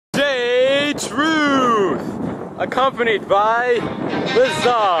Truth, accompanied by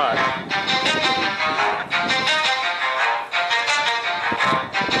Bizarre.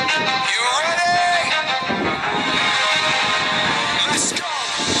 You ready? Let's go.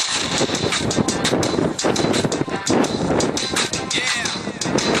 Yeah.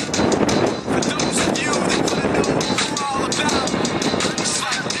 For those of you that want to know what we're all about, it's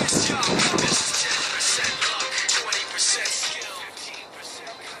like this, y'all. This is 10% luck, 20% skill,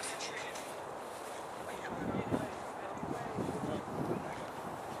 15% concentrated.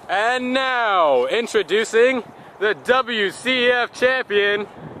 And now, introducing the WCF champion,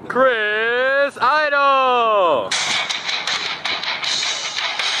 Chris Idol.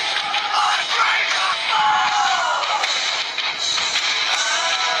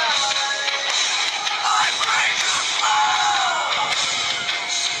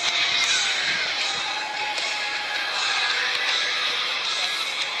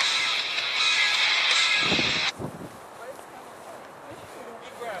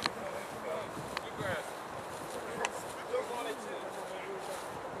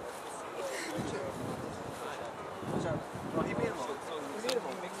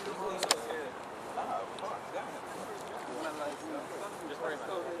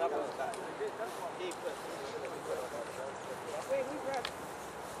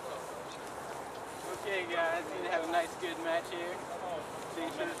 Okay guys, we're gonna have a nice good match here.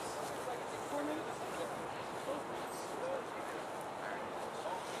 T-shirts. 4 minutes.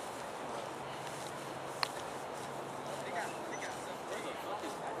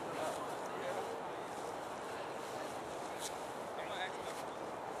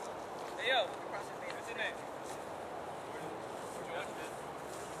 Hey yo, what's your name?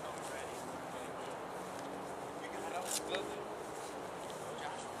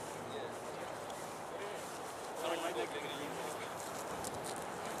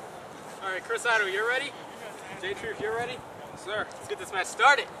 Alright, Chris Idol, you're ready? J-Truth, you're ready? Yes, sir. Let's get this match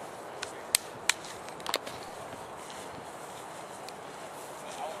started.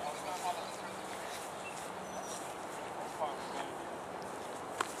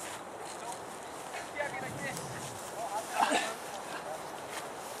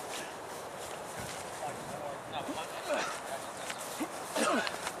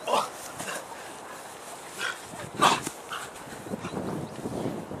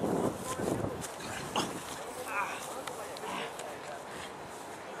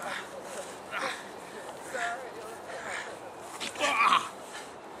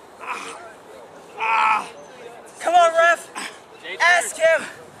 Come on, ref! Ask him!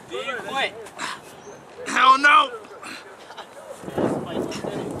 Do you quit? Hell no!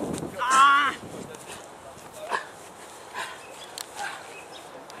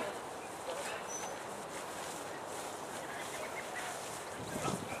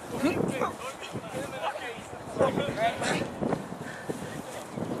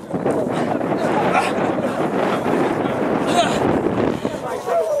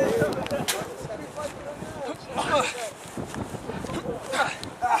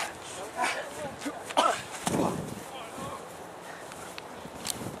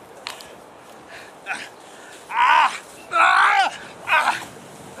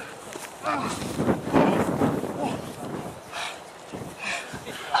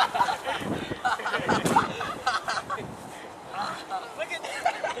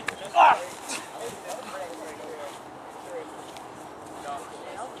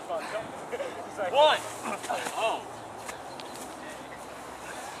 One. Oh.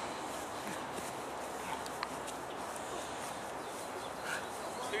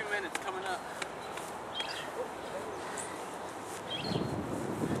 2 minutes coming up.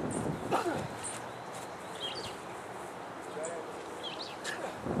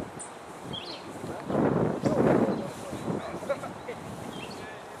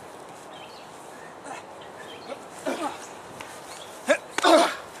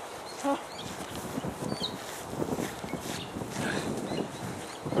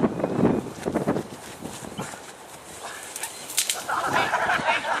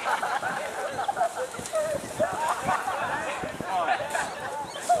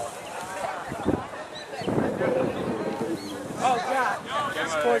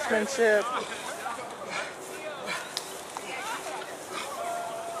 Sportsmanship.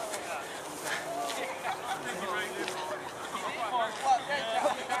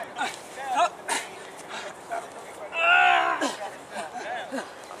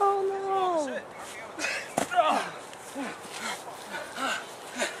 Oh no!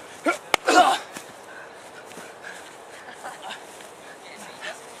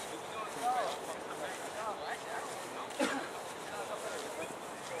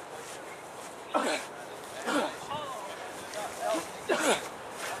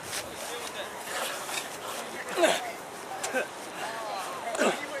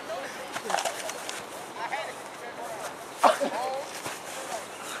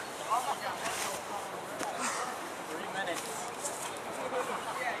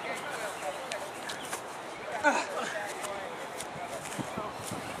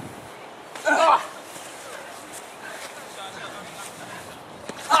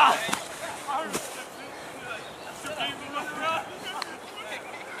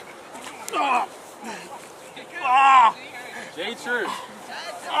 J-Truth,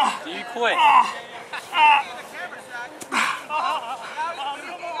 do you quit?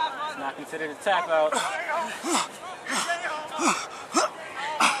 It's not considered a tap out.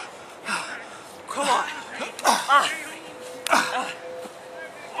 Come on.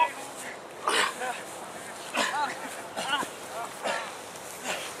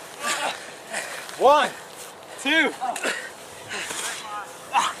 1, 2.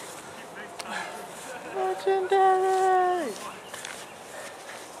 Legendary.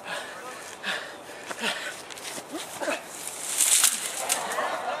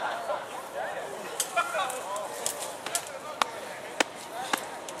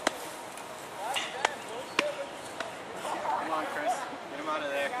 Come on, Chris. Get him out of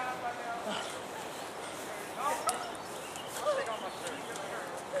there.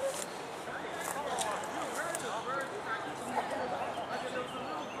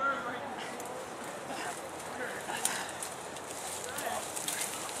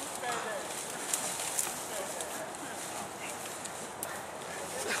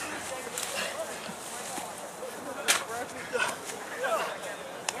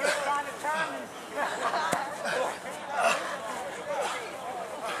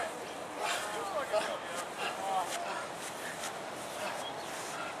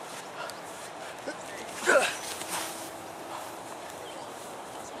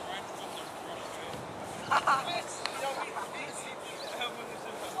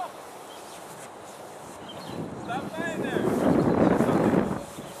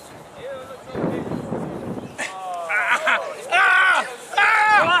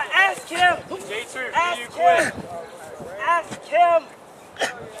 J-Truth, do you quit? Ask him.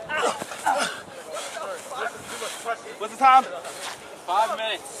 What's the time? 5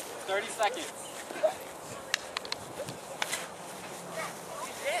 minutes, 30 seconds.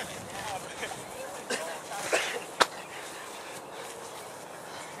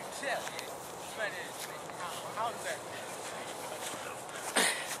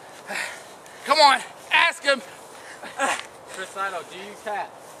 Come on. Ask him. Chris Saito, do you tap?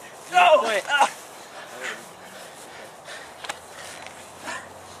 Do No. you quit?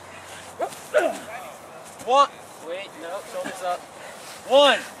 One. Wait, no, shoulders up.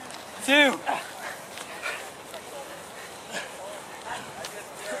 1, 2.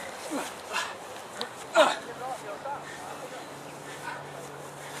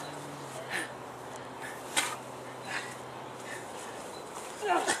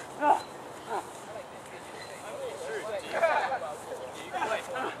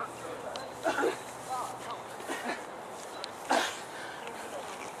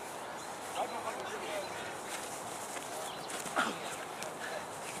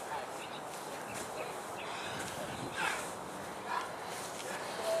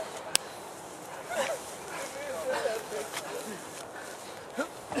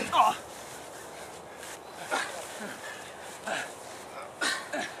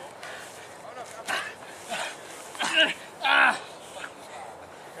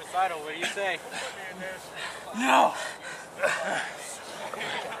 Recital, what do you say? No.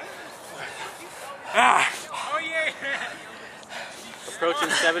 Oh yeah! Approaching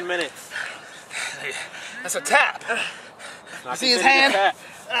 7 minutes. That's a tap. Not See his considered a hand?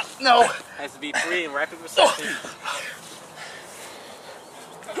 tap. No. Has to be free and rapid reception.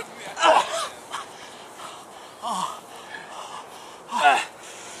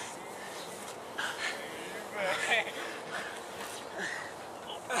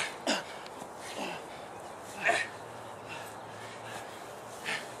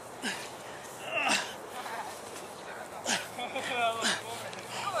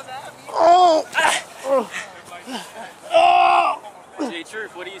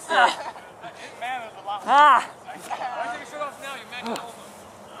 J-Truth, what do you say? Ah.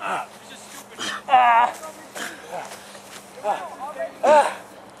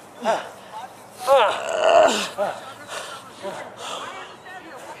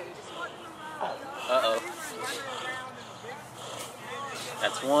 Uh-oh.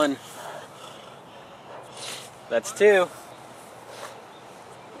 That's 1. That's 2.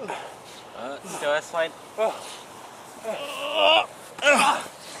 Still, that's fine.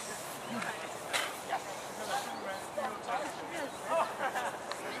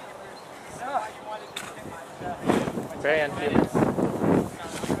 Very unfeeling.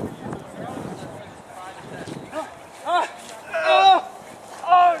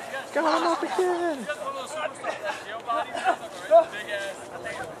 Come on up again.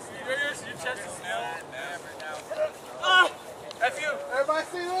 That's you. Everybody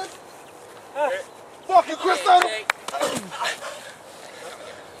see this? Fucking Chris Idol.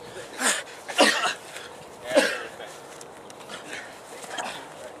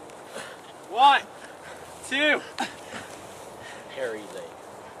 One, two. Harry leg.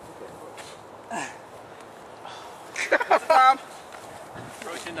 What's the time?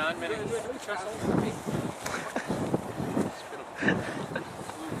 Approaching 9 minutes.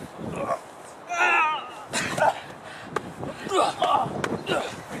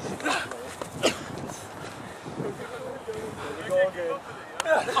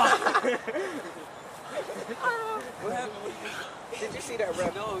 Did you see that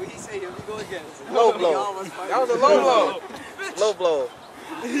rap? No, he said here we go again. Low blow. That was a low blow. Low blow.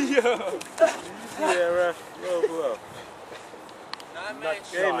 Yeah, ref. Low blow. 9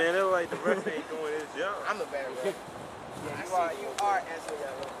 minutes. Hey, man, it like the ref ain't doing his job. I'm a bad rap. Yeah, you are answering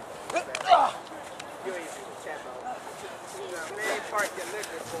that rap. You ain't see the chat out. You know, man, park your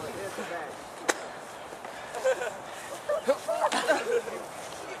liquor for it. Here's the bag.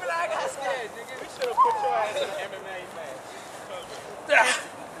 Even I got scared, nigga. We should have put your ass in an MMA match.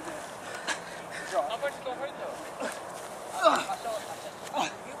 How much you gonna hurt though?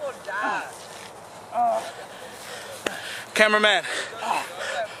 You gonna die. Cameraman,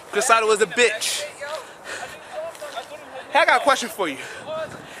 Chris Idol was a bitch. Hey, I got a question for you.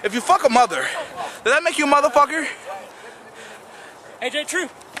 If you fuck a mother, does that make you a motherfucker? AJ True.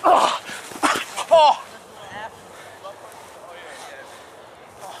 Oh.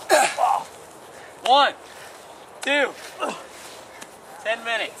 1, 2. 10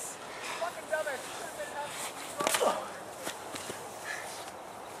 minutes.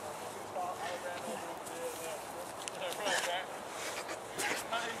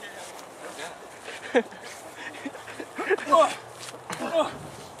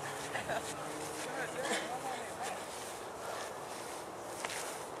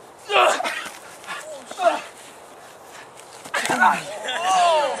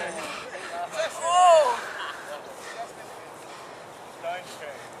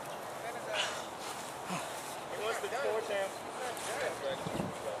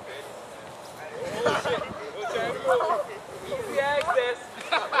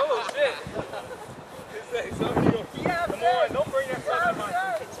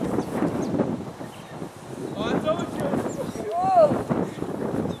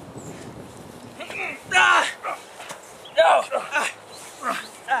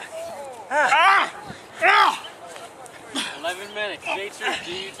 11 minutes. J-True,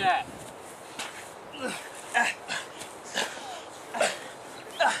 do you tap?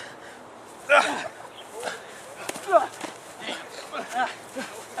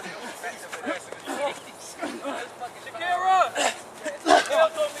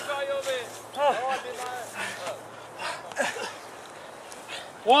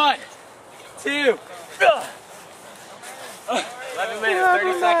 One, two. 11 minutes,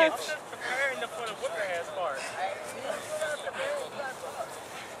 30 seconds.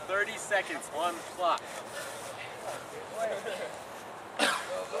 30 seconds on the clock.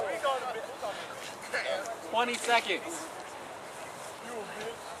 20 seconds.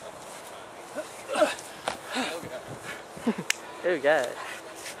 Oh God.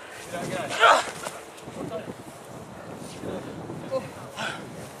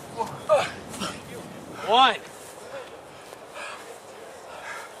 One,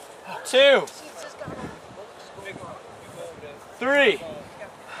 two, 3.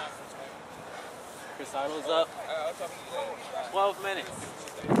 Chris Idol's up. 12 minutes.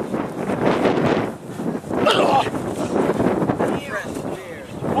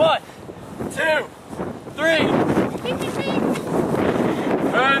 1, 2, 3.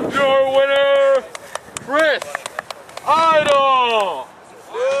 And your winner, Chris Idol.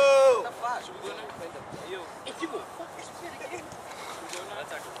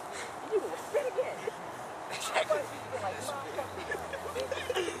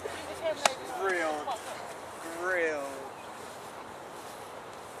 Real.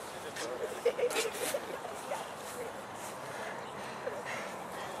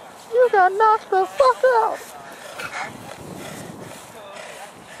 You got knocked the fuck out.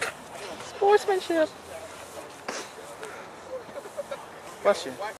 Sportsmanship. Bless you.